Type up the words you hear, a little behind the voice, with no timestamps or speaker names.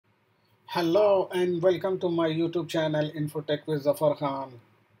Hello and welcome to my YouTube channel Infotech with Zafar Khan.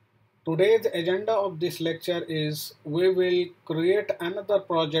 Today's agenda of this lecture is we will create another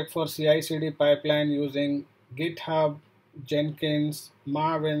project for CI/CD pipeline using GitHub, Jenkins,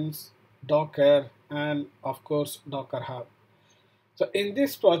 Maven's, Docker, and of course Docker Hub. So in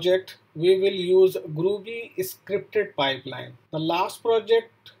this project we will use Groovy Scripted pipeline. The last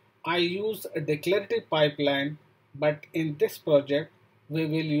project I used a declarative pipeline, but in this project we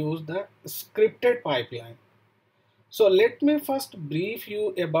will use the scripted pipeline. So let me first brief you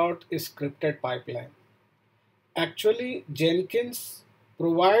about a scripted pipeline. Actually, Jenkins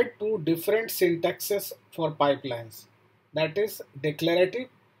provide two different syntaxes for pipelines, that is declarative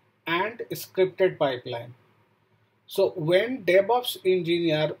and scripted pipeline. So when DevOps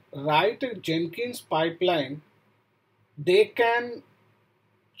engineer write a Jenkins pipeline, they can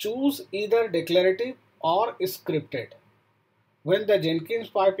choose either declarative or scripted. When the Jenkins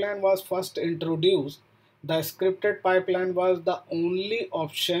pipeline was first introduced, the scripted pipeline was the only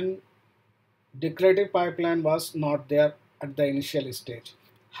option. Declarative pipeline was not there at the initial stage.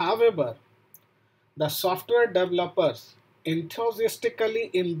 However, the software developers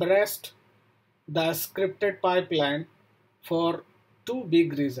enthusiastically embraced the scripted pipeline for two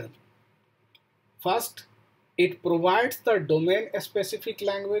big reasons. First, it provides the domain-specific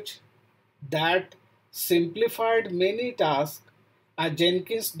language that simplified many tasks a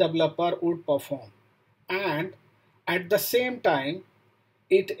Jenkins developer would perform, and at the same time,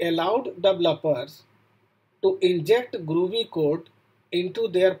 it allowed developers to inject Groovy code into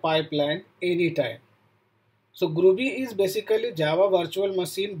their pipeline anytime. So Groovy is basically Java virtual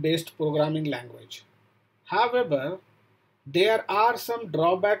machine based programming language. However, there are some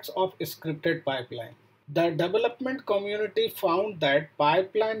drawbacks of scripted pipeline. The development community found that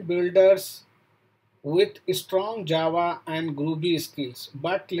pipeline builders with strong Java and Groovy skills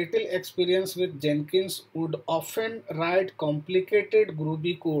but little experience with Jenkins would often write complicated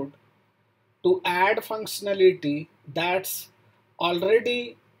Groovy code to add functionality that's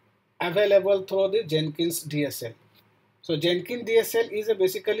already available through the Jenkins DSL. So Jenkins DSL is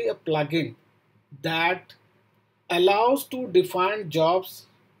basically a plugin that allows to define jobs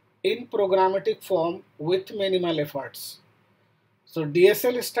in programmatic form with minimal efforts. So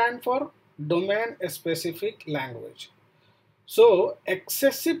DSL stands for domain specific language. So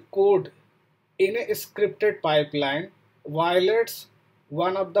excessive code in a scripted pipeline violates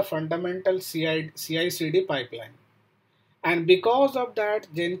one of the fundamental CI/CD pipeline. And because of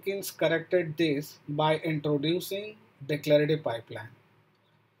that, Jenkins corrected this by introducing declarative pipeline.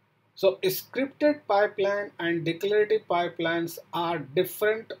 So scripted pipeline and declarative pipelines are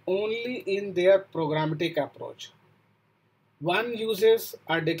different only in their programmatic approach. One uses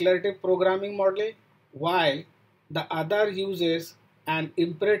a declarative programming model while the other uses an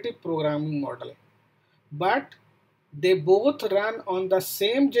imperative programming model. But they both run on the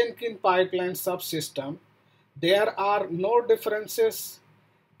same Jenkins pipeline subsystem. There are no differences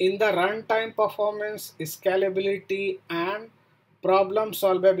in the runtime performance, scalability, and problem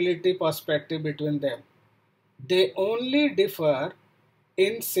solvability perspective between them. They only differ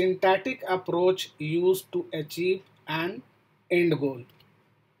in syntactic approach used to achieve an end goal.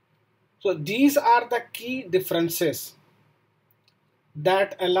 So these are the key differences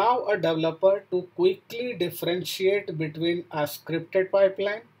that allow a developer to quickly differentiate between a scripted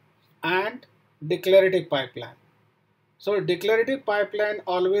pipeline and declarative pipeline. So declarative pipeline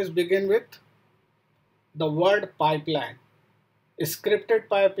always begin with the word pipeline. Scripted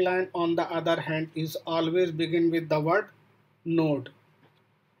pipeline on the other hand is always begin with the word node.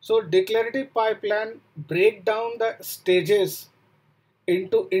 So declarative pipeline break down the stages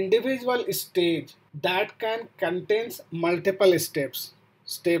into individual stage that can contains multiple steps.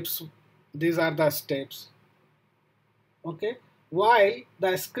 These are the steps. Okay. While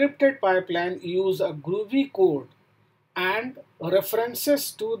the scripted pipeline use a Groovy code and references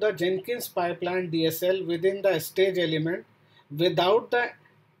to the Jenkins pipeline DSL within the stage element without the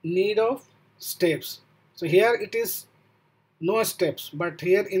need of steps. So here it is no steps, but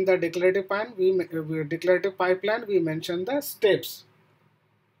here in the declarative pipeline we mention the steps.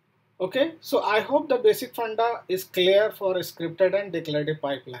 Okay, so I hope the basic funda is clear for scripted and declarative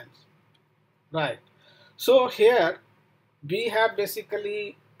pipelines. Right. So here we have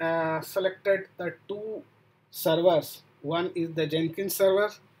basically selected the two servers. One is the Jenkins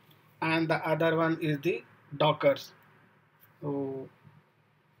server and the other one is the Docker. So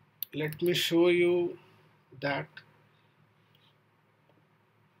let me show you that.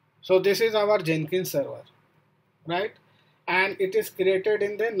 So this is our Jenkins server, right? And it is created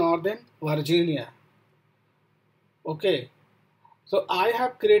in the Northern Virginia. Okay. So I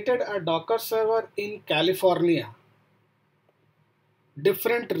have created a Docker server in California,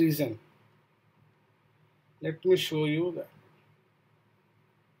 different region. Let me show you that.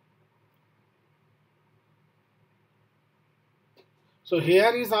 So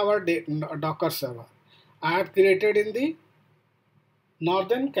here is our Docker server. I have created in the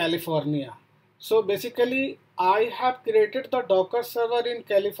Northern California. So basically I have created the Docker server in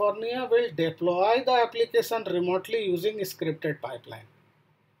California, will deploy the application remotely using scripted pipeline.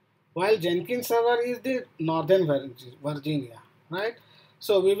 While Jenkins server is the Northern Virginia, right?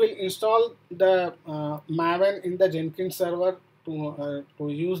 So we will install the Maven in the Jenkins server to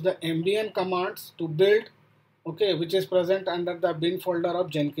use the mbn commands to build, okay, which is present under the bin folder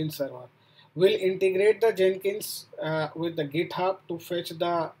of Jenkins server. We'll integrate the Jenkins with the GitHub to fetch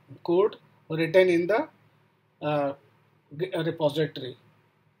the code written in the uh, repository,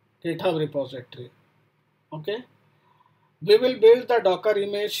 GitHub repository. Okay, we will build the Docker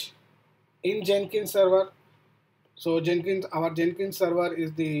image in Jenkins server. So our Jenkins server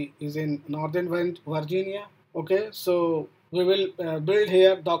is in Northern Virginia. Okay, so we will build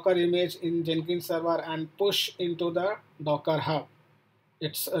here Docker image in Jenkins server and push into the Docker hub.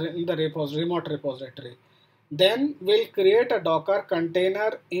 It's in the remote repository. Then we'll create a Docker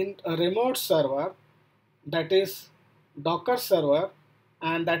container in a remote server, that is Docker server,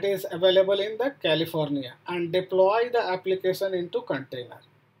 and that is available in the California, and deploy the application into container,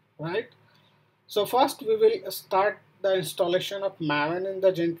 right? So first we will start the installation of Maven in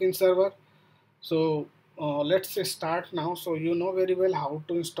the Jenkins server. So let's start now. So you know very well how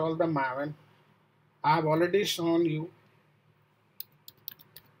to install the Maven. I have already shown you.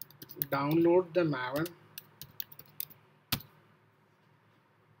 Download the Maven.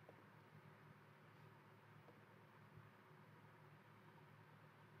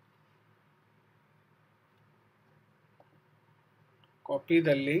 Copy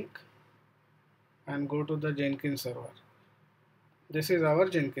the link and go to the Jenkins server. This is our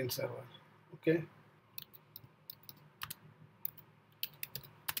Jenkins server. Okay.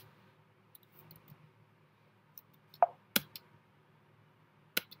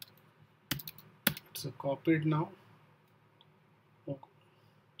 It's copied now.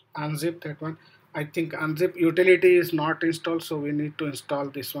 Unzip that one. I think unzip utility is not installed, so we need to install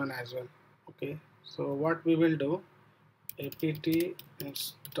this one as well. Okay. So what we will do, apt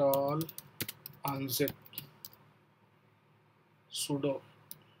install unzip sudo,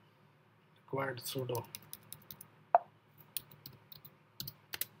 required sudo.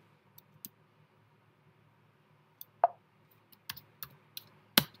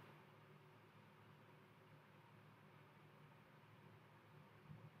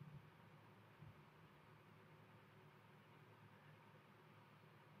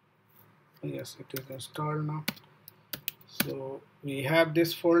 Yes, it is installed now. So we have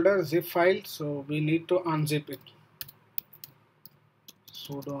this folder zip file, so we need to unzip it.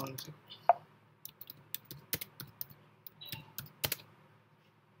 Sudo unzip.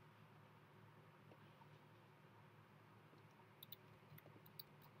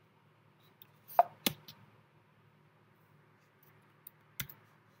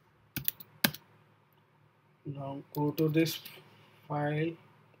 Now go to this file,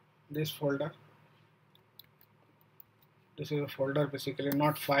 this folder. This is a folder basically,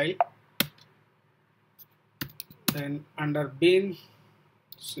 not file. Then under bin,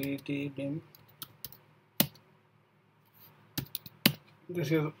 cd bin,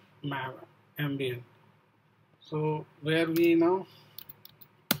 this is ambient. So where we now,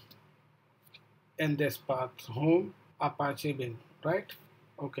 in this path, home Apache bin, right?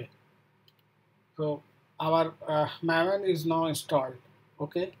 Okay. So our Maven is now installed.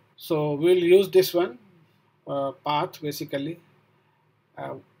 Okay. So we'll use this one path basically.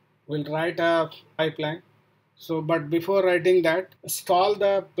 We'll write a pipeline. So, but before writing that, install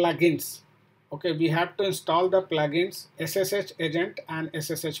the plugins. Okay, we have to install the plugins SSH agent and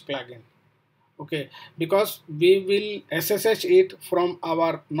SSH plugin. Okay, because we will SSH it from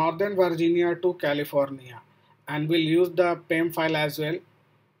our Northern Virginia to California, and we'll use the PEM file as well.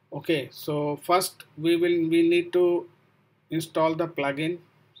 Okay, so first we need to install the plugin.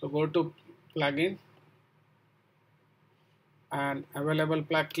 So go to plugin and available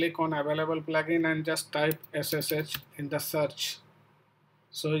click on available plugin and just type SSH in the search.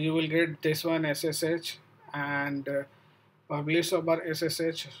 So you will get this one SSH and publish over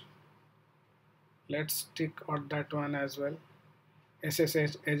SSH. Let's tick on that one as well.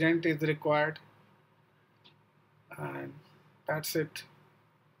 SSH agent is required, and that's it.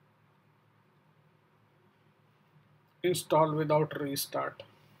 Install without restart,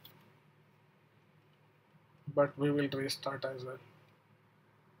 but we will restart as well.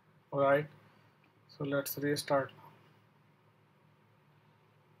 Alright, so let's restart.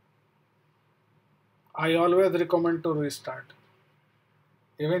 I always recommend to restart.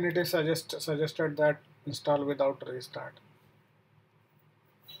 Even it is suggested that install without restart.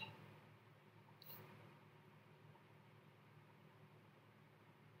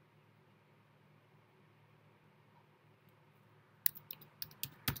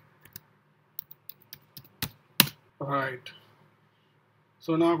 Right.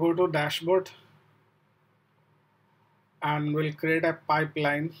 So now go to dashboard and we'll create a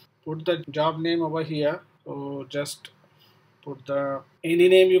pipeline. Put the job name over here. So just put the any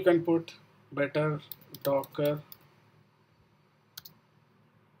name you can put. Better Docker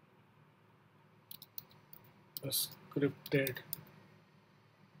scripted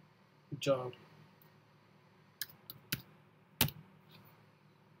job.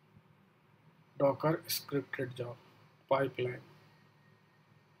 Docker scripted job pipeline.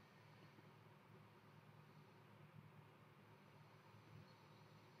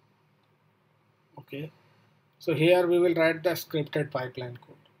 Okay. So here we will write the scripted pipeline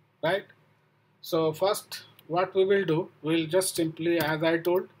code, right? So first what we will do, we'll just simply, as I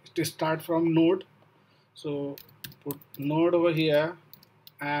told, to start from node. So put node over here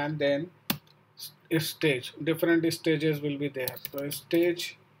and then stage, different stages will be there. So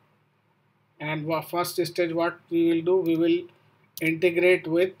stage, and first stage what we will do, we will integrate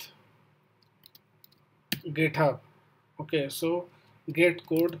with GitHub. Okay, so get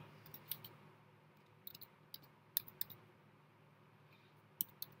code,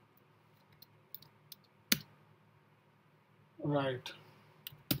 right,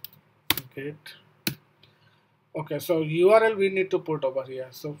 get. Okay, so URL we need to put over here.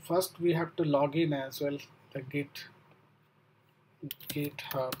 So first we have to log in as well, the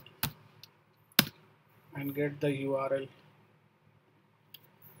GitHub, and get the URL. I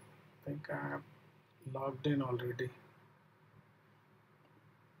think I have logged in already.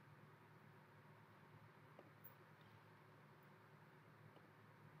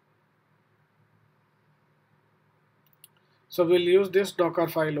 So we'll use this Docker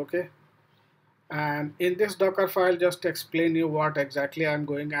file, okay? And in this Docker file, just explain you what exactly I'm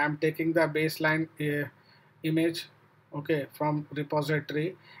taking the baseline image, okay, from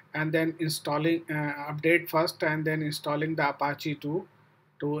repository, and then installing update first, and then installing the Apache 2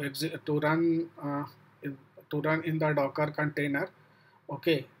 to run to run in the Docker container,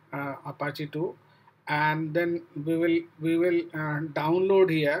 okay, Apache 2, and then we will download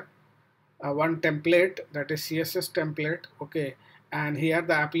here one template, that is CSS template, okay, and here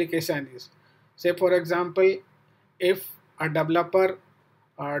the application is, say for example, if a developer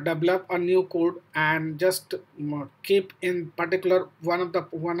develop a new code and just keep in particular one of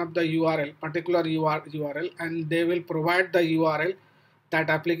the URL, particular URL, and they will provide the URL, that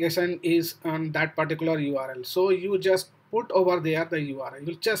application is on that particular URL. So you just put over there the URL,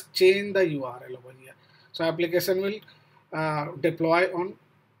 you just change the URL over here, so application will deploy on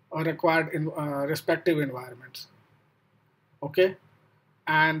required in respective environments, okay.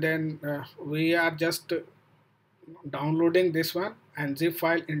 And then we are just downloading this one and zip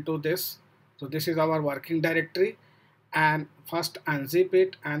file into this. So this is our working directory, and first unzip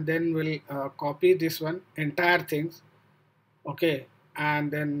it, and then we'll copy this one entire things, okay,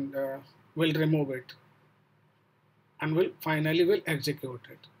 and then we'll remove it, and we'll execute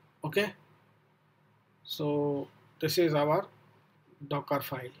it, okay. So this is our Docker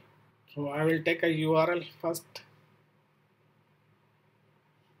file. So I will take a URL first.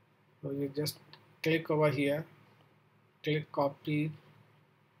 So you just click over here, click copy,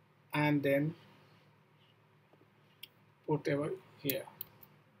 and then put over here.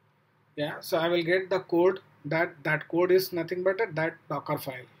 Yeah, so I will get the code. That code is nothing but that Docker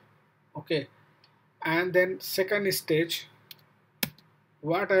file, okay. And then second stage,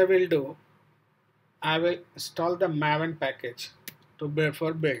 what I will do, I will install the Maven package to build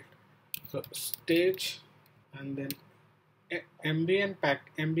for build. So stage, and then MVN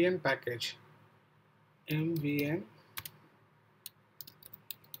package, MVN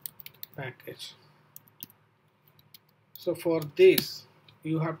package. So for this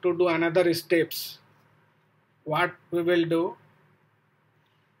you have to do another steps. What we will do,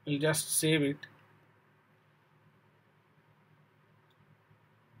 we'll just save it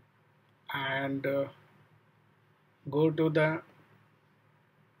and go to the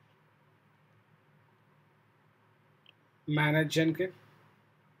manage Jenkins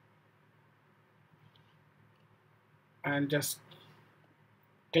and just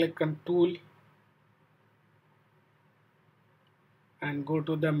click on tool and go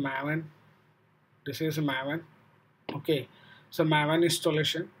to the Maven. This is Maven, okay. So Maven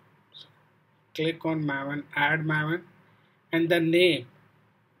installation, click on Maven, add Maven, and the name,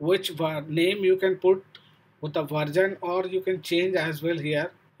 which name you can put with a version or you can change as well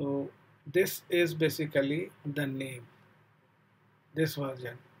here. So this is basically the name, this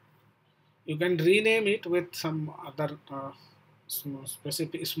version. You can rename it with some other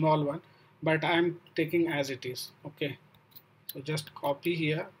specific small one, but I'm taking as it is. Okay, so just copy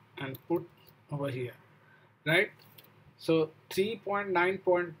here and put over here, right? So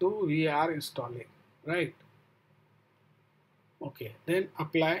 3.9.2 we are installing, right? Okay, then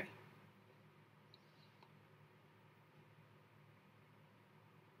apply,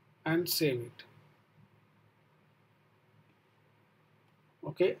 and save it.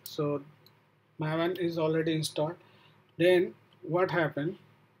 Okay, so Maven is already installed. Then what happened?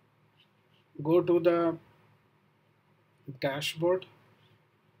 Go to the dashboard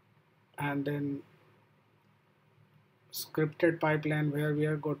and then scripted pipeline, where we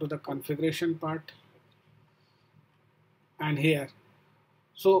are go to the configuration part, and here.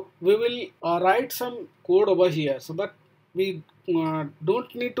 So we will write some code over here. So but we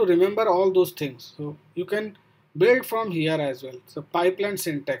don't need to remember all those things. So you can build from here as well. So pipeline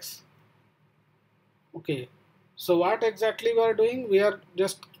syntax. Okay. So what exactly we are doing? We are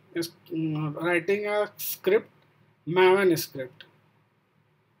just writing a script, Maven script.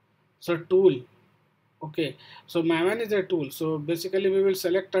 So tool. Okay. So Maven is a tool. So basically we will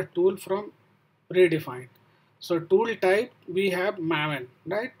select a tool from predefined. So tool type we have Maven,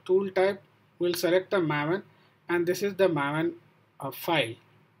 right? Tool type will select the Maven, and this is the Maven file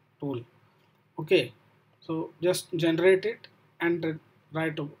tool. Okay. So just generate it and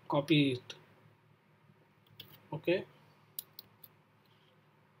try to copy it. Okay.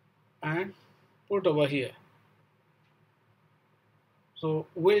 And put over here. So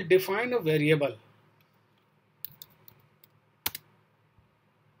we'll define a variable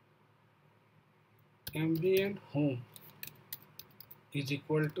ambient home is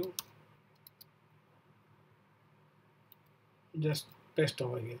equal to, just paste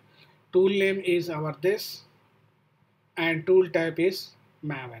over here. Tool name is our this, and tool type is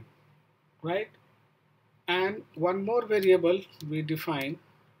Maven, right? And one more variable we define,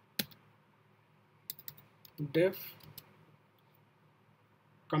 def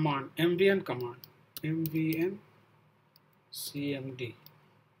command, mvn command, mvn cmd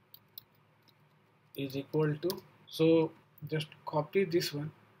is equal to, so just copy this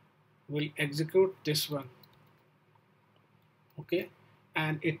one, we'll execute this one. Okay,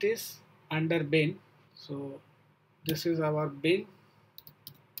 and it is under bin. So this is our bin,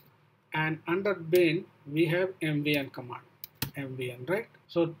 and under bin we have mvn command, mvn, right?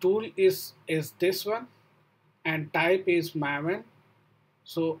 So tool is this one, and type is Maven.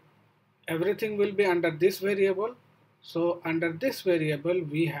 So everything will be under this variable. So under this variable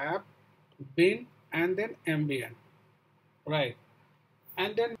we have bin and then mvn, right?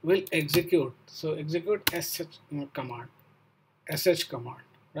 And then we'll execute. So execute sh command,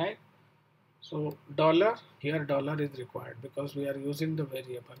 right? So dollar, here dollar is required because we are using the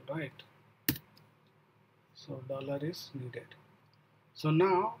variable, right? So dollar is needed. So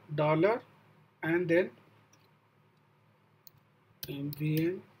now dollar and then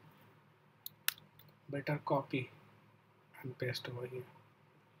mvn, better copy and paste over here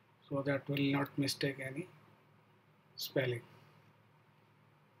so that will not mistake any spelling.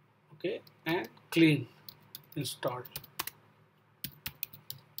 Okay, and clean install,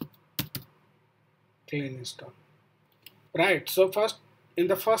 clean install, right? So first, in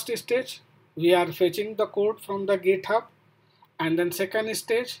the first stage we are fetching the code from the GitHub, and then second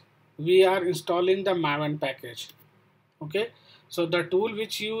stage we are installing the Maven package. Okay, so the tool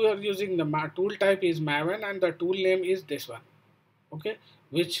which you are using, the tool type is Maven, and the tool name is this one, okay,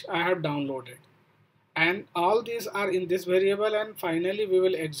 which I have downloaded, and all these are in this variable, and finally we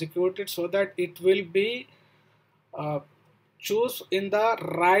will execute it so that it will be choose in the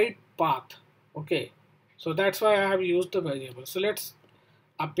right path. Okay, so that's why I have used the variable. So let's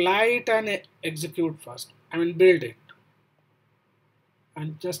apply it and execute first, I mean build it,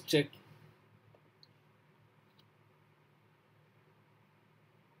 and just check.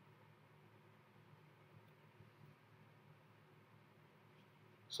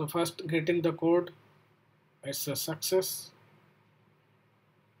 So first getting the code, it's a success.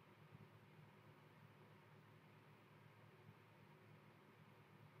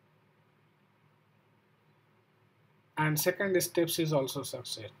 And second steps is also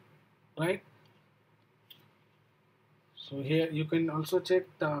success, right? So here you can also check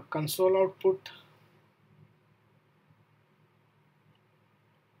the console output.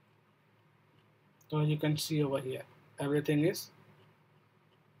 So you can see over here everything is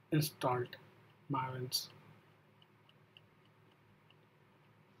installed. Marvin's.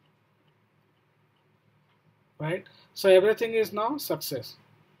 Right? So everything is now success.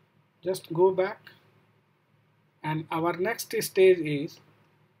 Just go back, and our next stage is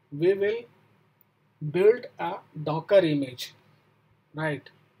we will build a Docker image, right?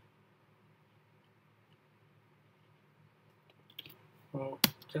 So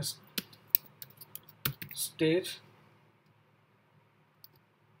just stage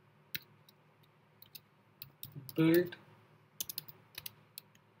build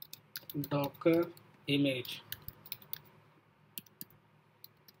Docker image.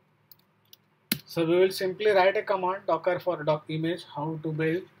 So we will simply write a command docker for doc image, how to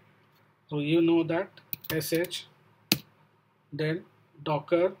build. So you know that sh, then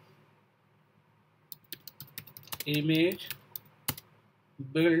docker image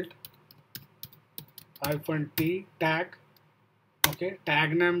build -t tag. Okay,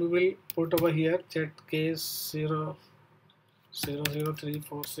 tag name we will put over here, set case 0 0 0 3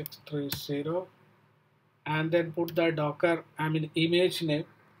 4 6 3 0, and then put the docker, image name.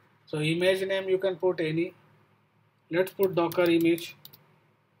 So image name you can put any. Let's put docker image.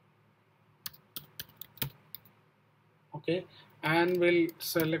 Okay, and we'll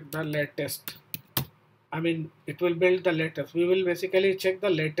select the latest. It will build the latest. We will basically check the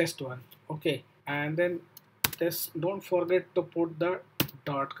latest one. Okay, and then this, don't forget to put the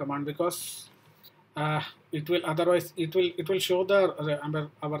dot command, because it will, otherwise it will show the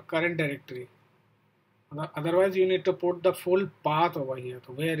our current directory. Otherwise you need to put the full path over here,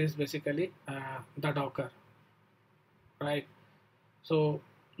 so where is basically the docker, right? So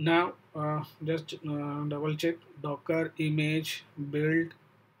now just double check docker image build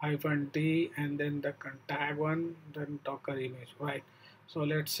 -t, and then the tag one, then docker image, right? So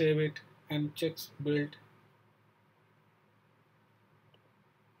let's save it and check build.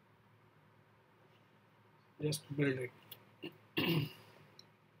 Just build it.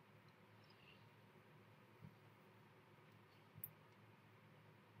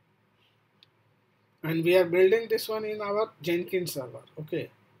 And we are building this one in our Jenkins server.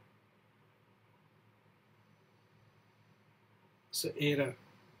 Okay, so error,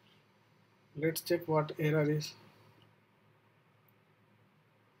 let's check what error is.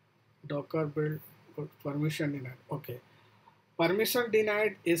 Docker build permission denied. Okay, permission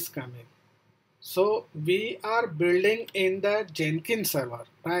denied is coming. So we are building in the Jenkins server,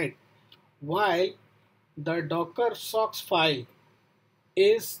 right? While the Docker socks file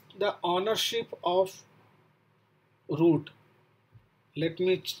is the ownership of root. Let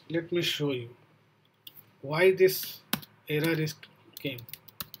me show you why this error is came.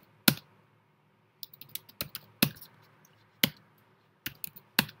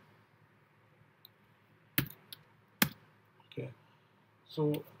 Okay,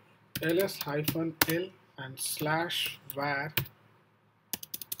 so ls-l and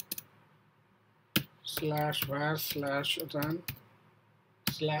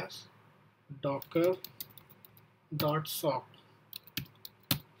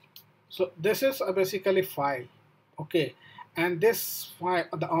So this is a basically file. Okay, and this file,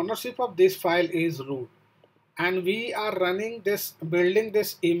 the ownership of this file is root, and we are running this, building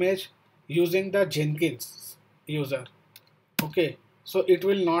this image using the Jenkins user. Okay, so it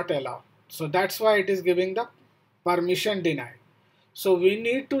will not allow. So that's why it is giving the permission denied. So we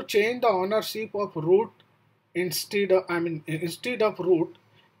need to change the ownership of root. Instead of root,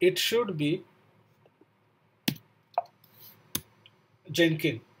 it should be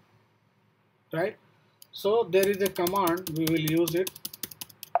Jenkins, right? So there is a command, we will use it,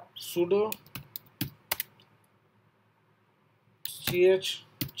 sudo ch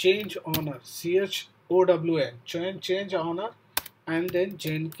change owner, change owner, and then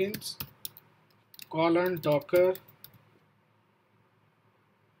Jenkins :docker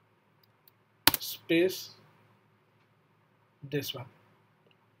space this one.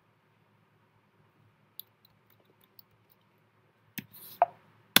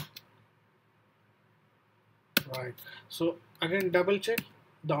 Right. So again double check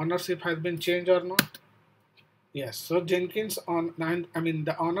the ownership has been changed or not. Yes. So Jenkins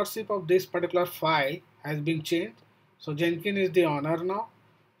the ownership of this particular file has been changed. So Jenkins is the owner now.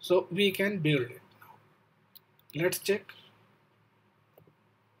 So we can build it now. Let's check.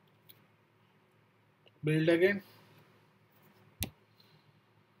 Build again.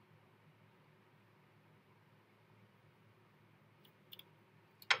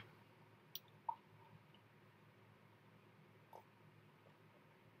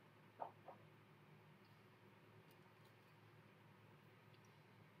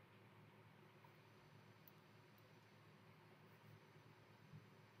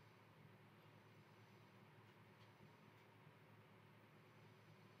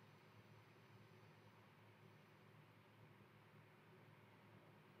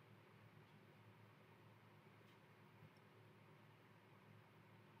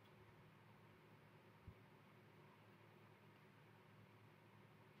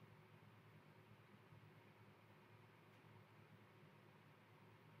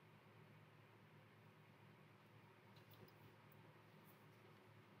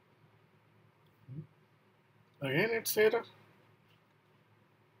 Again it's error.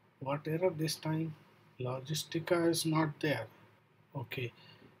 What error this time? Logistica is not there. Okay,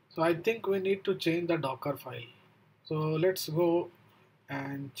 so I think we need to change the Docker file. So let's go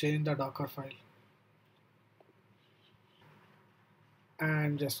and change the Docker file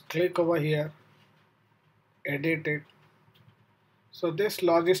and just click over here, edit it. So this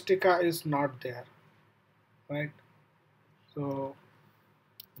Logistica is not there, right? So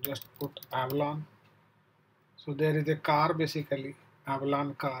just put Avalon. So there is a car, basically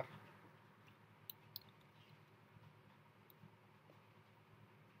Avalon car.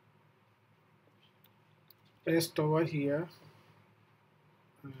 Paste over here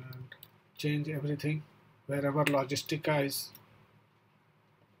and change everything wherever Logistica is.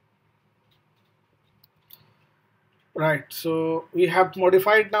 Right, so we have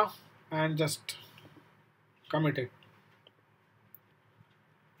modified now and just commit it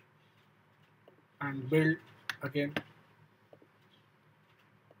and build again.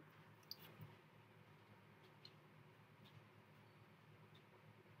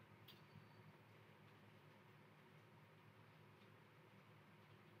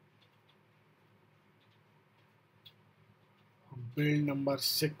 Build number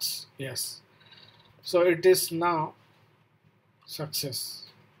 6, yes. So it is now success.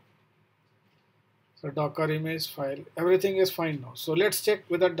 So Docker image file, everything is fine now. So let's check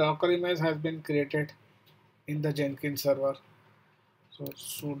whether Docker image has been created in the Jenkins server. So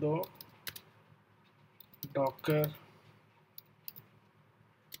sudo docker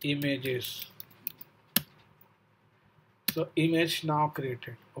images. So image now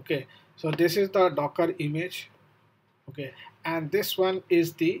created. Okay, so this is the Docker image. Okay, and this one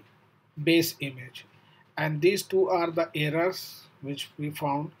is the base image, and these two are the errors which we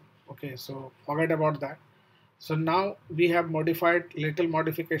found. Okay, so forget about that. So now we have modified, little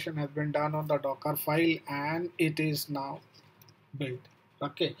modification has been done on the Docker file and it is now built.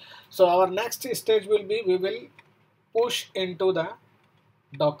 Okay, so our next stage will be, we will push into the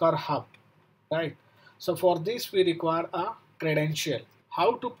Docker hub, right? So for this we require a credential.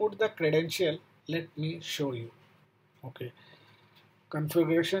 How to put the credential? Let me show you. Okay,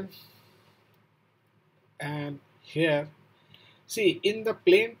 configuration, and here, see, in the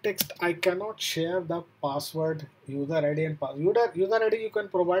plain text I cannot share the password, user ID and user ID you can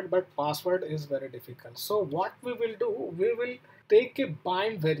provide, but password is very difficult. So what we will do, we will take a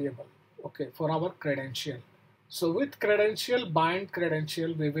bind variable, okay, for our credential. So with credential, bind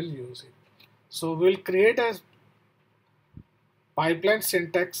credential, we will use it. So we'll create a pipeline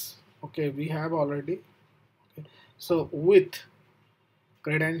syntax. Okay, we have already. Okay. So with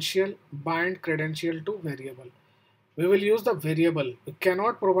credential, bind credential to variable. We will use the variable. We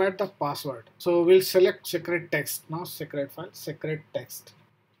cannot provide the password. So we'll select secret text, not secret file, secret text.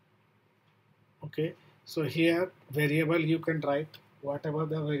 Okay. So here variable you can write whatever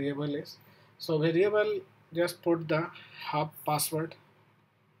the variable is. So variable, just put the hub password,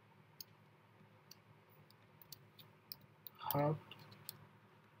 hub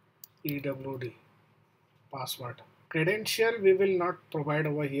EWD password. Credential we will not provide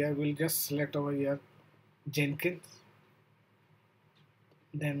over here. We'll just select over here Jenkins.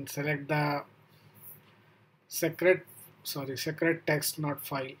 Then select the secret text, not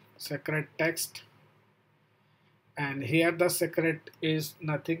file, secret text, and here the secret is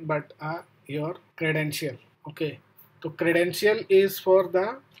nothing but your credential. Okay, so credential is for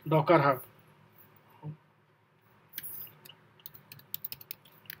the Docker hub.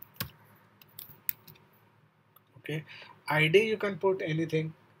 Okay, ID you can put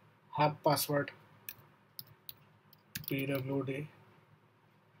anything, hub password, pwd,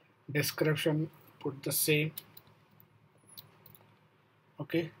 description put the same.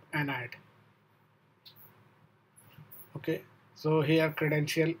 Okay, and add. Okay, so here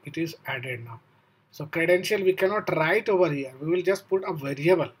credential, it is added now. So credential we cannot write over here, we will just put a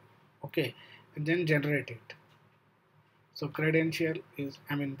variable, okay, and then generate it. So credential is,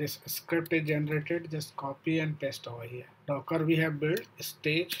 this script is generated, just copy and paste over here. Docker we have built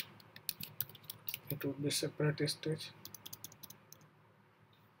stage, it would be separate stage.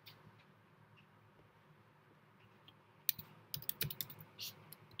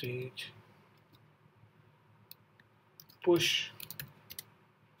 Stage push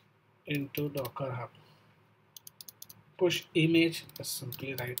into Docker hub. Push image, just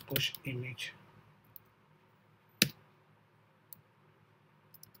simply write push image.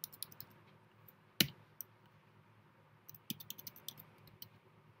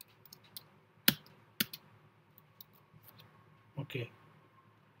 Okay,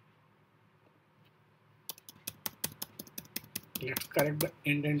 let's correct the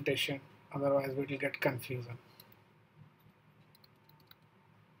indentation, otherwise we will get confusion.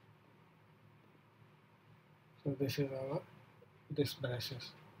 So this is our this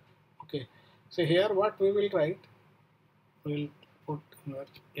brushes. Okay, so here what we will write, we'll put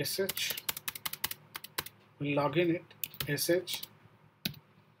here sh, we'll log in it sh,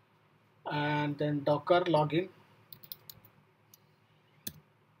 and then docker login,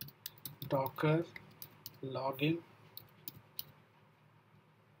 docker login,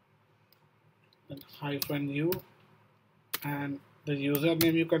 and -u, and the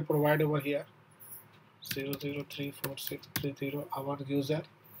username you can provide over here 0034630, our user,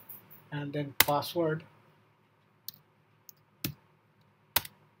 and then password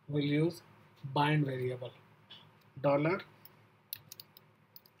will use bind variable dollar.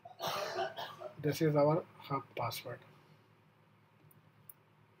 This is our hub password.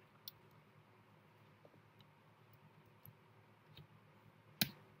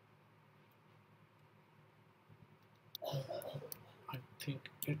 I think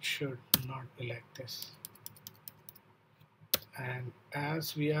it should not be like this. And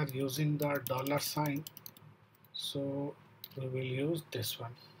as we are using the dollar sign, so we will use this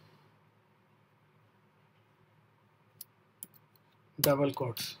one, double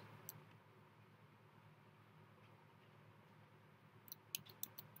quotes.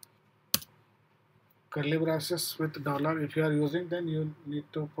 Curly braces with dollar, if you are using, then you need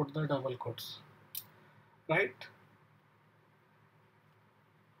to put the double quotes, right?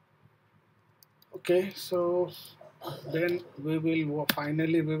 Okay, so then we will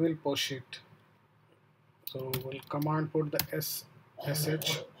finally we will push it. So we'll command put the sh,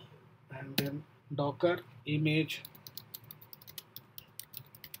 and then docker image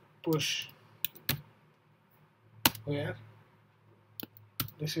push, where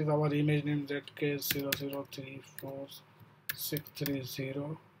this is our image name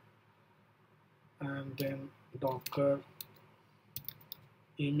zk00344630, and then docker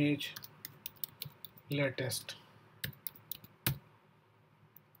image latest,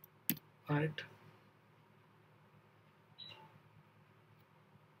 right?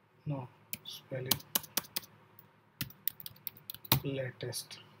 No spelling,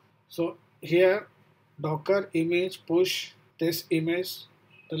 latest. So here docker image push this image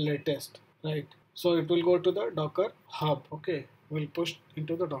the latest, right? So it will go to the docker hub. Okay, we'll push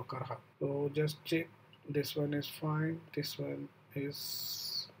into the docker hub. So just check, this one is fine, this one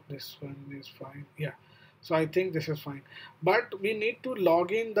is fine. Yeah, so I think this is fine, but we need to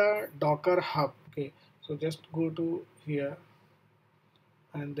log in the docker hub. Okay, so just go to here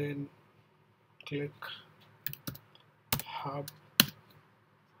and then click hub,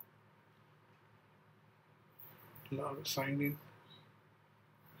 sign in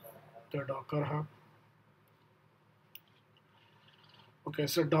the docker hub. Okay,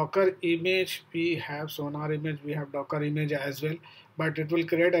 so docker image, we have sonar image, we have docker image as well, but it will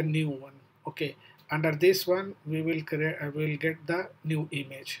create a new one. Okay, under this one we will create, will get the new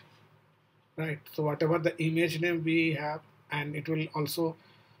image, right? So whatever the image name we have, and it will also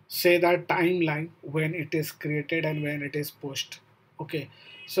say that timeline when it is created and when it is pushed. Okay,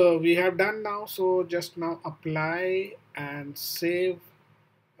 so we have done now, so just now apply and save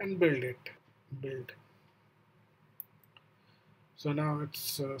and build it, build. So now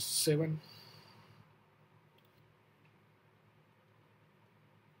it's 7.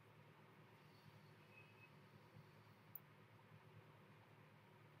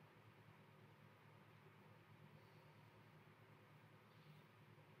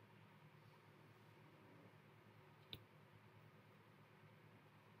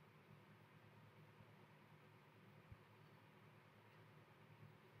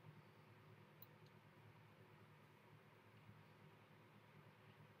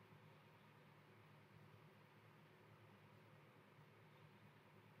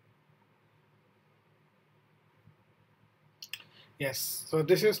 Yes, so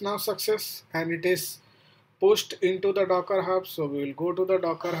this is now success and it is pushed into the Docker Hub. So we will go to the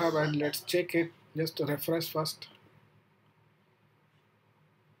Docker Hub and let's check it. Just to refresh first.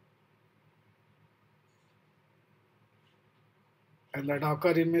 And the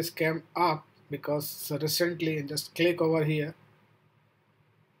Docker image came up because recently, just click over here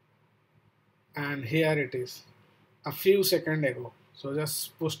and here it is a few seconds ago. So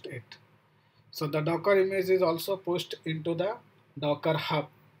just pushed it. So the Docker image is also pushed into the Docker Hub,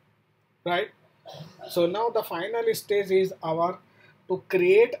 right? So now the final stage is our to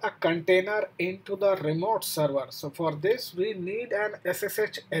create a container into the remote server. So for this we need an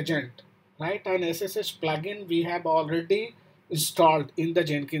SSH agent, right? An SSH plugin we have already installed in the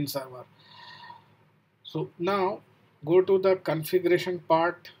Jenkins server. So now go to the configuration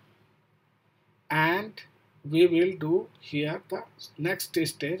part and we will do here the next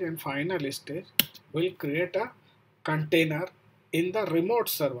stage and final stage. will create a container in the remote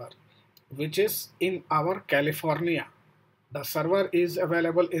server, which is in our California. The server is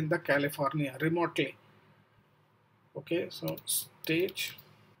available in the California remotely. Okay, so stage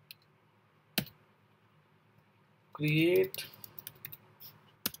create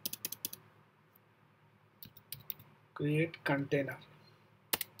container.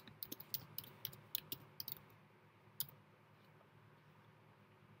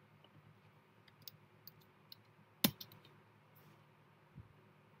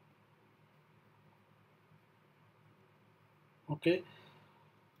 Okay,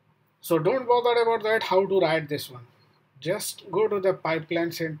 so don't bother about that how to write this one. Just go to the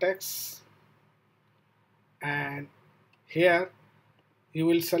pipeline syntax, and here you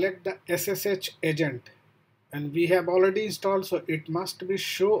will select the SSH agent, and we have already installed, so it must be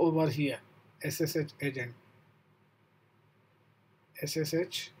show over here. SSH agent,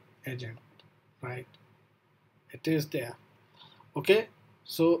 right? It is there. Okay,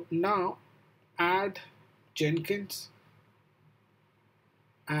 so now add Jenkins,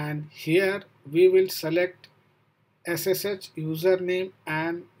 and here we will select SSH username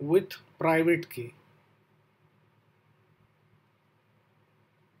and with private key.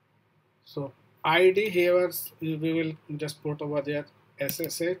 So ID here we will just put over there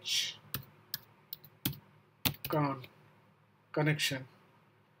SSH Khan connection.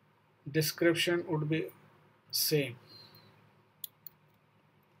 Description would be same.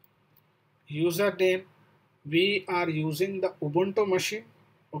 Username, we are using the Ubuntu machine,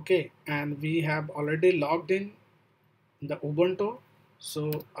 okay, and we have already logged in the Ubuntu,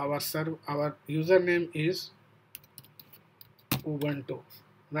 so our username is Ubuntu,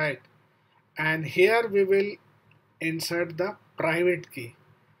 right? And here we will insert the private key.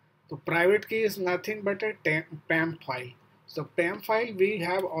 So private key is nothing but a PAM file. So PAM file we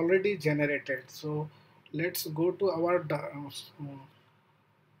have already generated. So let's go to our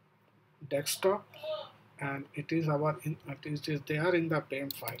desktop, and it is there in the PAM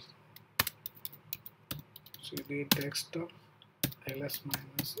file. cd desktop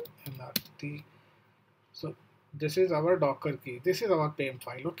ls-lrt. So this is our Docker key. This is our PAM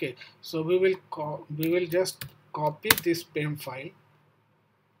file. Okay, so we will just copy this PAM file,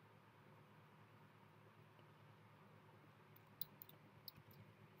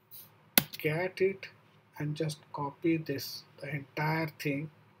 get it, and just copy the entire thing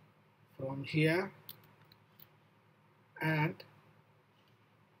from here and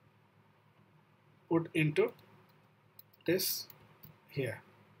put into this here,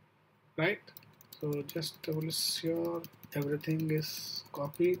 right? So just double sure everything is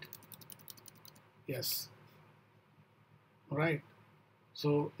copied. Yes, right.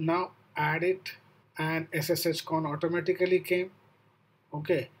 So now add it, and SSH con automatically came.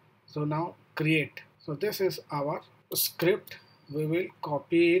 Okay, so now create. So this is our script. We will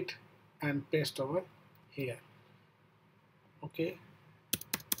copy it and paste over here. Okay,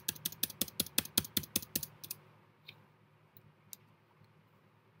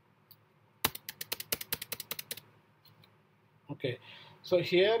 okay, so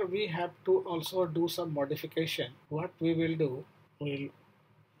here we have to also do some modification. What we will do, we'll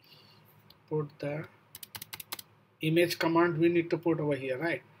put the image command we need to put over here,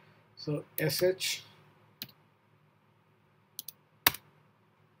 right? So sh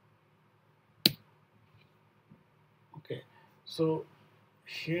okay, so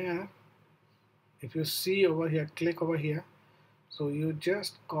here if you see over here, click over here, so you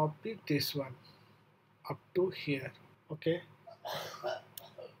just copy this one up to here. Okay,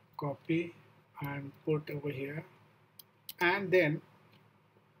 copy and put over here, and then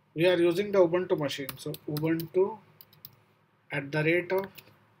we are using the Ubuntu machine, so Ubuntu at the rate of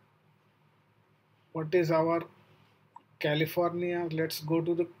what is our California. Let's go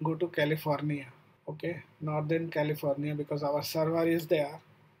to California. Okay, Northern California, because our server is there.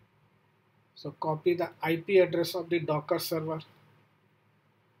 So copy the IP address of the Docker server.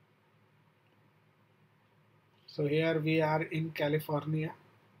 So here we are in California.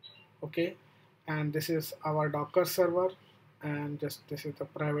 Okay, and this is our Docker server, and just this is the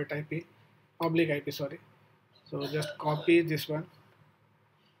private IP, public IP, sorry. So just copy this one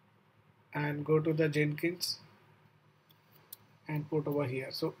and go to the Jenkins and put over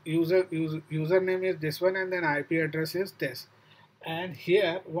here. So username is this one, and then IP address is this. And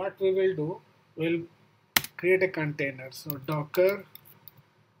here what we will do, we'll create a container. So Docker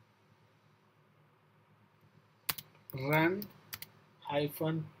run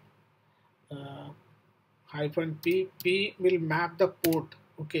hyphen p will map the port.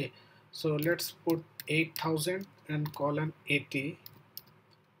 Okay, so let's put 8000 and colon 80,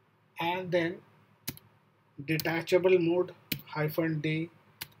 and then detachable mode -d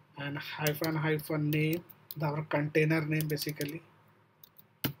and hyphen name, our container name, basically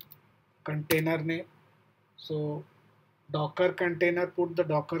container name. So Docker container, put the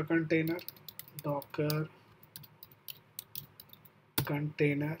Docker container, Docker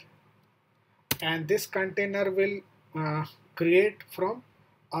container, and this container will create from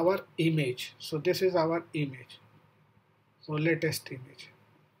our image. So this is our image, so latest image,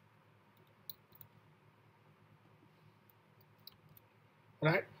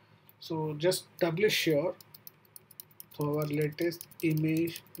 right? So just doubly sure, so our latest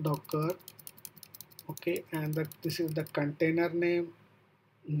image Docker, okay, and that this is the container name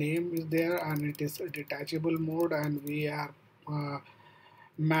is there, and it is a detachable mode, and we are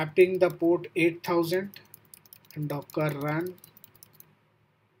mapping the port 8000 and Docker run,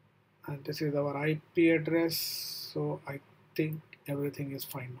 and this is our IP address. So I think everything is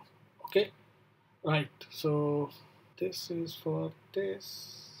fine now. Okay, right. So this is for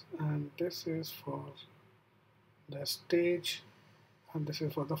this, and this is for the stage, and this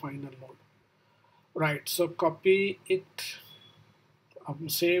is for the final mode. Right. So copy it,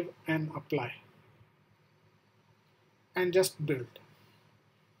 save and apply, and just build.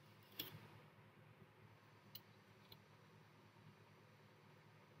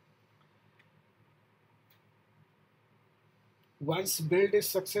 Once build is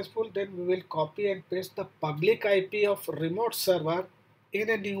successful, then we will copy and paste the public IP of remote server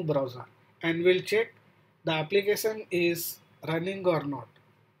in a new browser, and we'll check the application is running or not.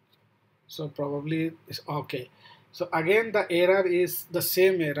 So probably it's okay. So again the error is the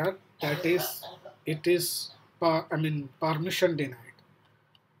same error, that is it is permission denied.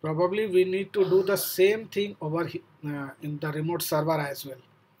 Probably we need to do the same thing over in the remote server as well,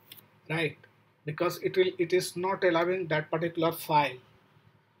 right? Because it is not allowing that particular file.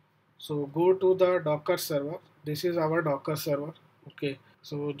 So go to the Docker server. This is our Docker server. Okay,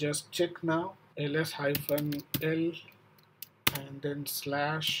 so just check now, ls-l and then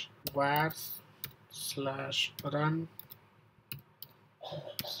 /var/run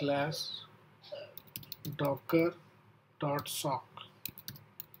 /docker.sock.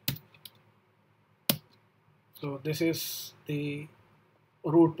 So this is the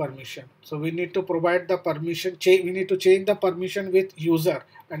root permission. So we need to provide the permission. We need to change the permission with user,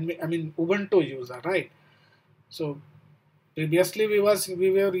 and I mean Ubuntu user, right? So previously we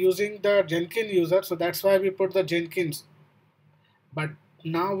were using the Jenkins user, so that's why we put the Jenkins. But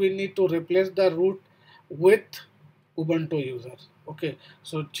now we need to replace the root with Ubuntu user. Okay,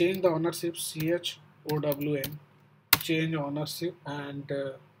 so change the ownership, chown, change ownership, and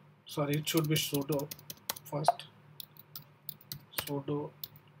sorry, it should be sudo first, sudo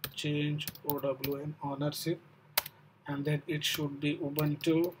change own ownership, and then it should be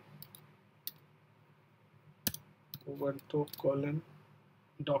Ubuntu colon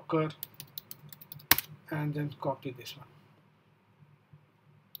Docker, and then copy this one.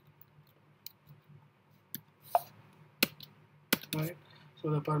 Right, so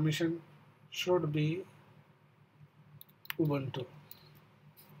the permission should be Ubuntu.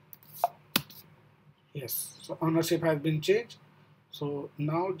 Yes, so ownership has been changed. So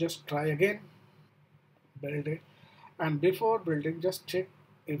now just try again, build it, and before building just check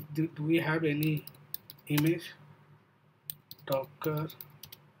if do we have any image Docker.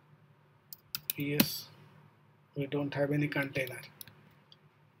 Yes, we don't have any container.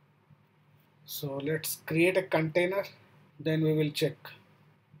 So let's create a container, then we will check.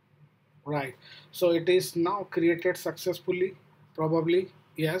 Right, so it is now created successfully, probably,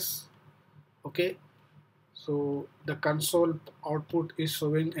 yes. Okay, so the console output is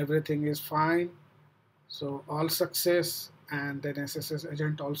showing everything is fine, so all success, and then SSH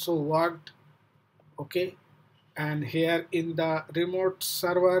agent also worked. Okay, and here in the remote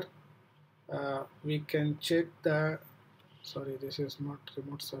server we can check the, sorry, this is not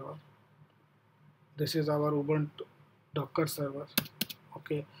remote server, this is our Ubuntu Docker server.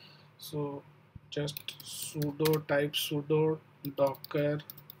 Okay, so just type sudo docker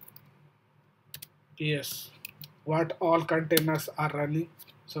ps what all containers are running.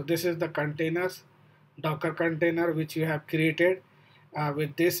 So this is the containers, Docker container which you have created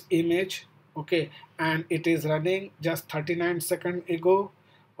with this image. Okay, and it is running just 39 seconds ago.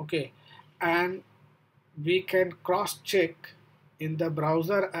 Okay, and we can cross check in the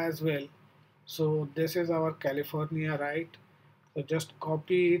browser as well. So this is our California, right? So just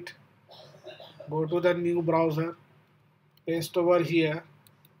copy it, go to the new browser, paste over here,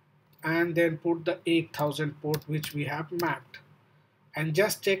 and then put the 8000 port which we have mapped, and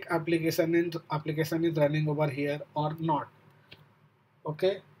just check application is running over here or not.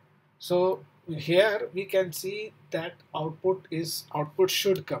 Okay, so here we can see that output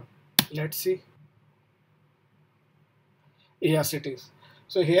should come. Let's see. Yes, it is.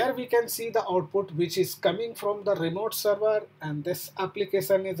 So here we can see the output which is coming from the remote server, and this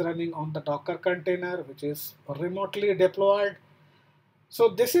application is running on the Docker container which is remotely deployed. So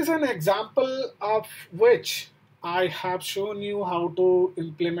this is an example of which I have shown you how to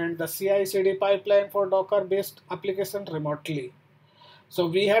implement the CI/CD pipeline for Docker based application remotely. So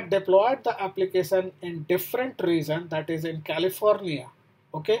we have deployed the application in different region, that is in California,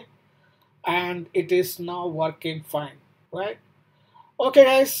 okay, and it is now working fine, right? Okay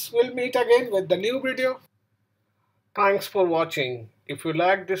guys, we'll meet again with the new video. Thanks for watching. If you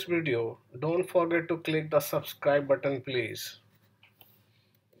like this video, don't forget to click the subscribe button please.